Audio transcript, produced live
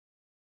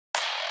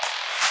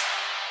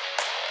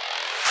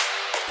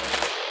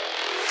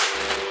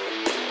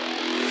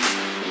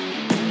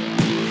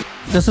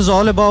This is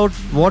all about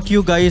what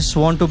you guys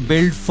want to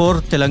build for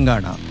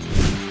Telangana.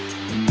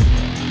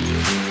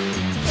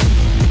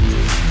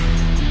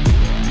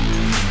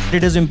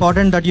 It is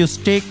important that you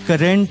stay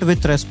current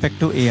with respect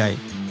to AI.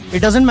 It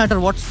doesn't matter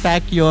what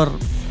stack you're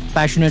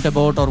passionate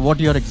about or what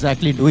you're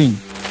exactly doing.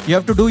 You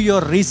have to do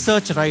your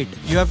research right.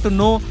 You have to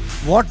know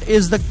what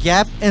is the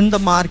gap in the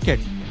market.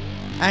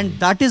 And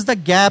that is the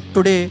gap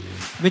today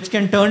which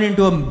can turn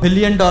into $1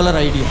 billion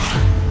idea.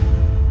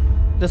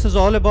 This is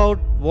all about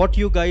what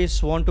you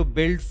guys want to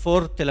build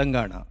for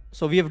Telangana.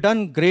 So we have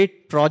done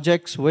great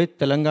projects with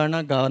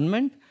Telangana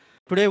government.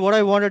 Today what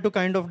I wanted to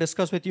kind of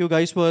discuss with you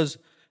guys was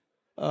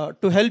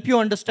to help you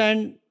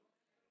understand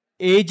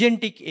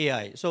Agentic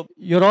AI. So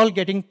you're all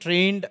getting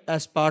trained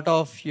as part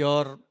of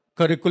your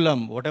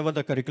curriculum, whatever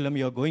the curriculum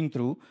you're going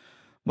through.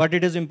 But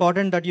it is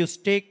important that you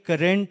stay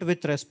current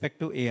with respect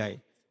to AI.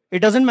 It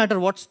doesn't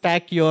matter what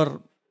stack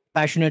you're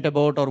passionate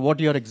about or what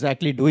you're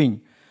exactly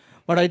doing.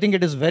 But I think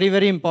it is very,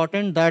 very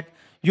important that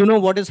you know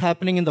what is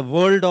happening in the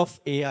world of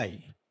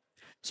AI.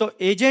 So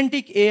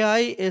Agentic AI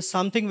is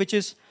something which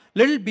is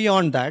little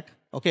beyond that.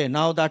 Okay,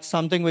 now that's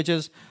something which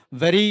is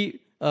very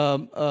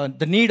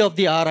the need of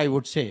the hour, I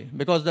would say,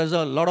 because there's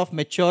a lot of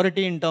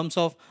maturity in terms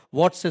of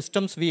what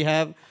systems we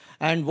have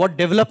and what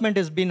development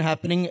has been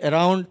happening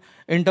around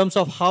in terms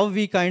of how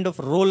we kind of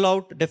roll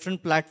out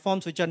different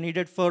platforms which are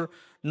needed for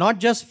not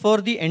just for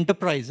the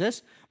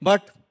enterprises,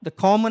 but the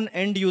common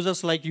end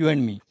users like you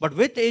and me. But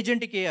with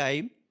Agentic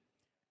AI,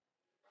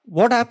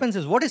 what happens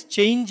is, what is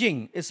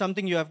changing is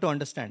something you have to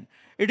understand.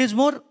 It is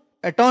more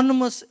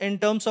autonomous in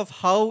terms of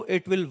how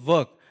it will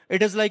work.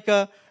 It is like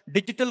a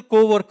digital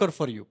co-worker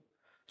for you.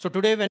 So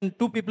today when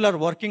two people are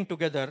working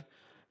together,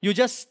 you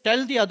just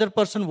tell the other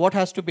person what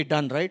has to be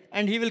done, right?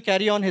 And he will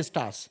carry on his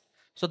task.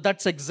 So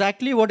that's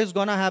exactly what is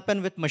going to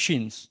happen with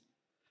machines.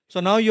 So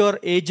now your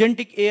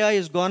Agentic AI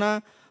is going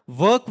to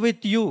work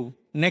with you,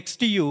 next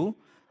to you,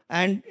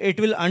 and it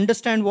will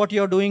understand what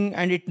you're doing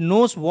and it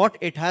knows what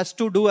it has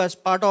to do as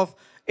part of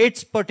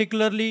its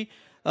particularly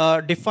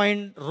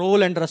defined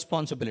role and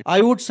responsibility.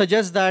 I would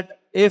suggest that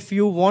if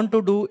you want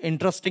to do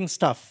interesting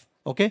stuff,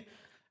 okay,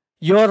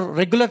 your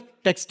regular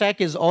tech stack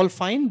is all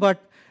fine,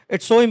 but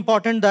it's so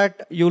important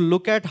that you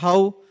look at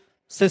how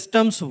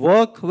systems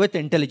work with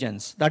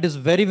intelligence. That is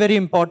very, very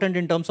important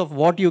in terms of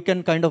what you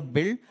can kind of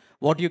build,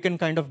 what you can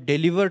kind of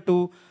deliver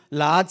to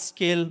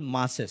large-scale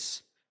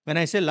masses. When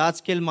I say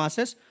large-scale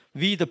masses,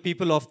 we, the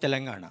people of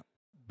Telangana.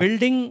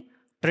 Building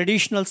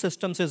traditional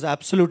systems is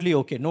absolutely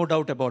okay, no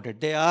doubt about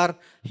it. They are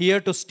here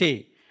to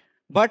stay.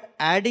 But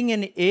adding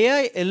an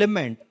AI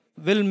element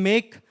will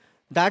make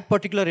that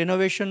particular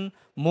innovation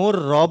more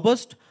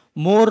robust,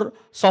 more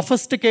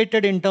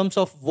sophisticated in terms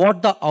of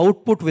what the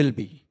output will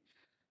be.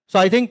 So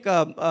I think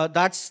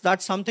that's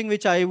something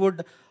which I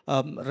would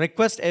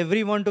request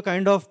everyone to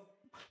kind of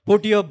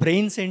put your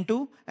brains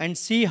into and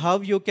see how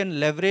you can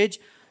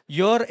leverage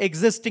your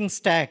existing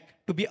stack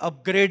to be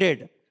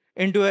upgraded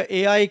into an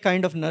AI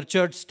kind of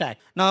nurtured stack.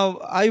 Now,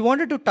 I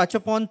wanted to touch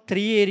upon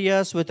 3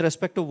 areas with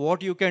respect to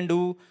what you can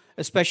do,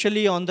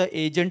 especially on the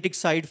agentic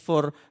side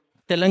for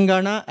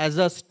Telangana as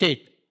a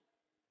state.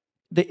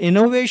 The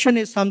innovation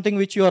is something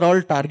which you are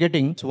all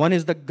targeting. So one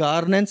is the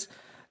governance,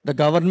 the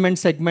government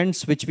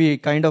segments, which we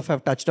kind of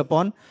have touched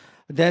upon,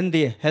 then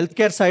the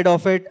healthcare side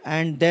of it,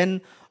 and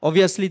then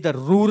obviously the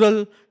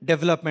rural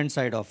development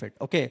side of it.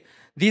 Okay,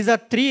 these are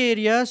 3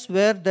 areas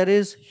where there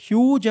is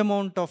huge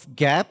amount of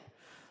gap,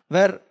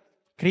 where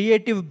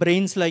creative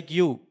brains like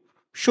you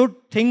should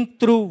think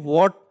through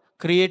what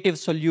creative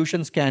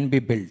solutions can be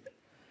built.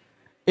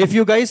 If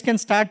you guys can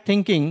start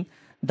thinking,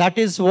 that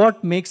is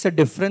what makes a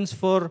difference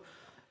for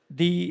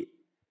the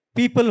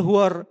people who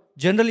are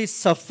generally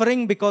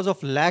suffering because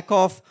of lack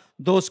of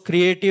those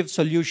creative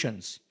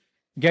solutions.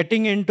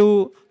 Getting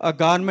into a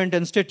government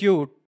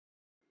institute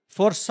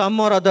for some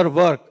or other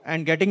work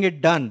and getting it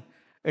done,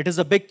 it is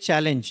a big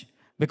challenge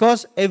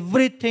because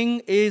everything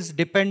is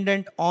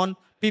dependent on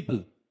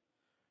people.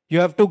 You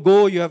have to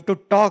go, you have to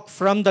talk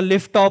from the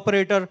lift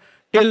operator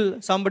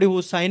till somebody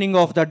who's signing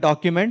off that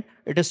document.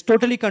 It is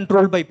totally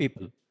controlled by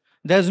people.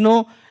 There's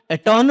no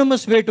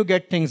autonomous way to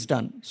get things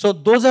done. So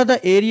those are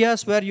the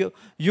areas where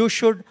you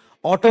should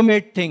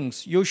automate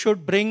things. You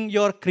should bring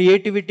your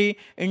creativity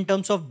in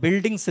terms of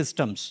building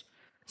systems.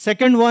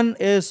 Second one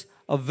is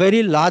a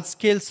very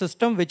large-scale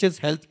system, which is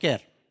healthcare.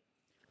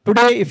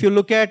 Today, if you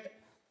look at,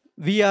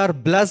 we are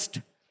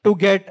blessed to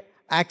get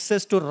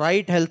access to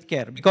right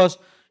healthcare because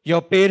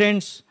your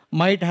parents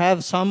might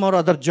have some or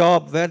other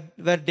job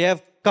where they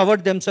have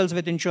covered themselves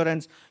with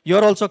insurance.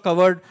 You're also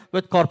covered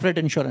with corporate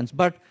insurance.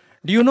 But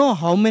do you know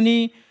how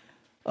many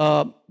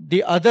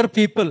the other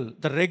people,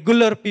 the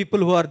regular people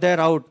who are there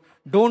out,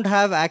 don't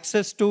have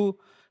access to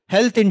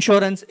health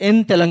insurance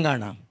in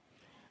Telangana?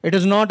 It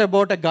is not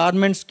about a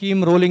government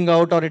scheme rolling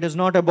out, or it is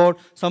not about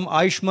some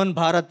Ayushman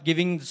Bharat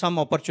giving some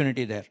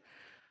opportunity there.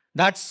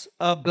 That's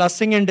a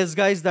blessing in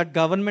disguise that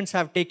governments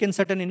have taken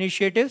certain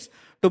initiatives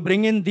to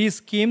bring in these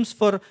schemes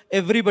for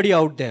everybody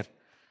out there.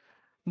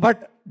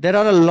 But there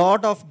are a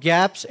lot of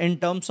gaps in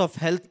terms of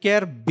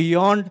healthcare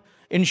beyond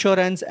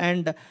insurance,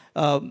 and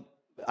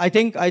I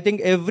think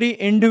every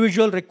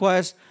individual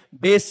requires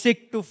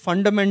basic to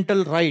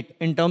fundamental right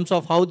in terms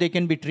of how they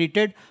can be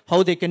treated,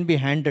 how they can be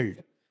handled.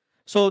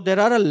 So there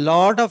are a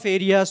lot of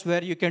areas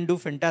where you can do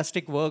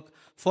fantastic work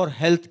for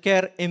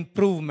healthcare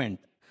improvement.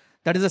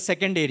 That is the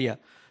second area.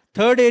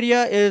 Third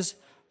area is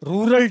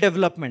rural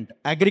development,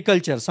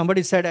 agriculture.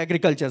 Somebody said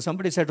agriculture,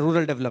 somebody said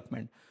rural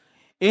development.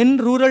 In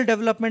rural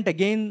development,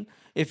 again,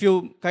 if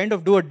you kind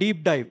of do a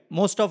deep dive,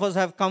 most of us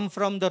have come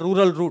from the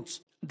rural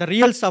roots. The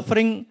real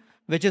suffering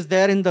which is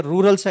there in the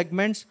rural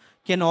segments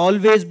can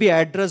always be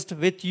addressed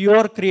with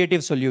your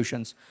creative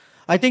solutions.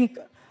 I think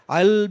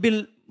I'll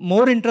be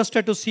more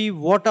interested to see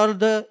what are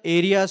the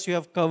areas you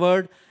have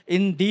covered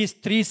in these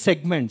three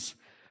segments.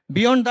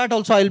 Beyond that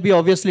also, I'll be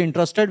obviously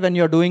interested when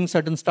you're doing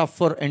certain stuff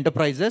for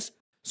enterprises.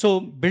 So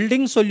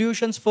building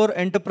solutions for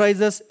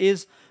enterprises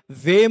is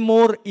way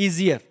more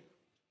easier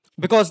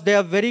because they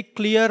are very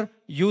clear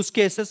use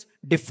cases,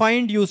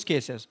 defined use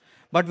cases.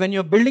 But when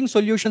you're building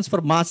solutions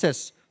for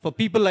masses, for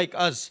people like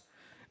us,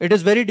 it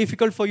is very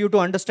difficult for you to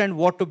understand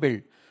what to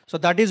build. So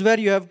that is where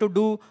you have to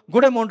do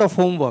good amount of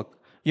homework.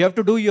 You have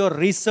to do your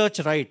research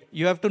right.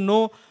 You have to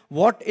know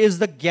what is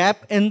the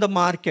gap in the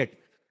market.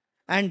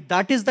 And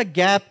that is the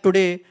gap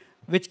today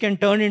which can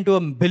turn into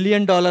 $1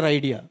 billion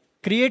idea.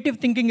 Creative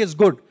thinking is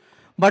good,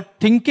 but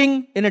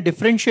thinking in a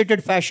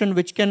differentiated fashion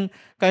which can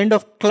kind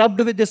of clubbed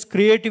with this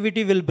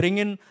creativity will bring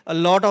in a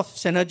lot of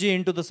synergy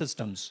into the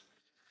systems.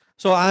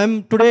 So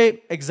I'm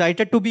today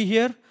excited to be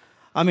here.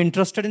 I'm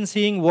interested in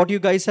seeing what you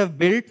guys have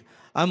built.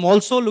 I'm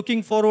also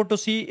looking forward to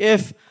see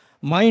if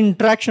my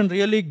interaction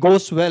really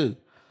goes well.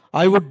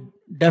 I would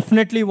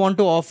definitely want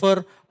to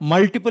offer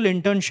multiple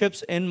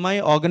internships in my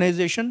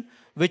organization,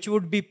 which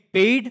would be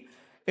paid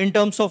in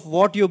terms of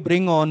what you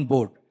bring on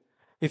board.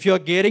 If you're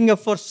gearing up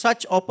for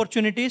such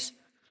opportunities,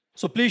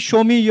 so please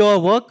show me your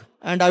work,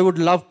 and I would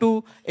love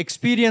to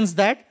experience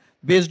that,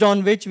 based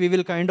on which we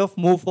will kind of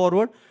move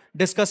forward,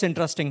 discuss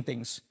interesting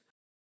things.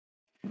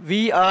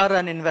 We are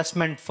an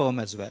investment firm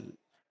as well.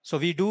 So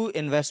we do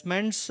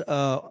investments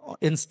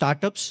in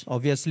startups,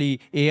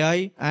 obviously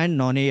AI and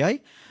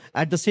non-AI.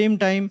 At the same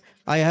time,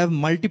 I have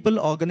multiple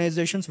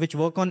organizations which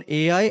work on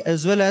AI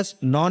as well as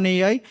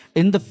non-AI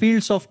in the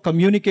fields of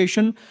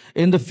communication,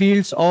 in the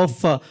fields of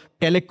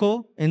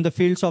teleco, in the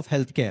fields of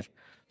healthcare.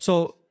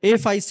 So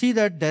if I see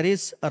that there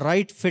is a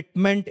right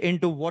fitment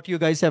into what you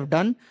guys have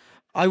done,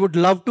 I would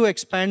love to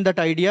expand that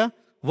idea,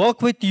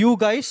 work with you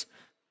guys,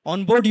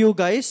 onboard you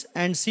guys,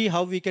 and see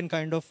how we can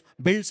kind of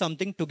build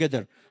something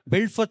together.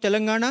 Build for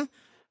Telangana,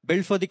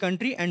 build for the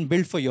country, and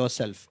build for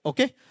yourself.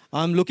 Okay?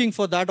 I'm looking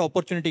for that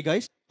opportunity,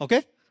 guys.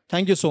 Okay?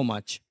 Thank you so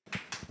much.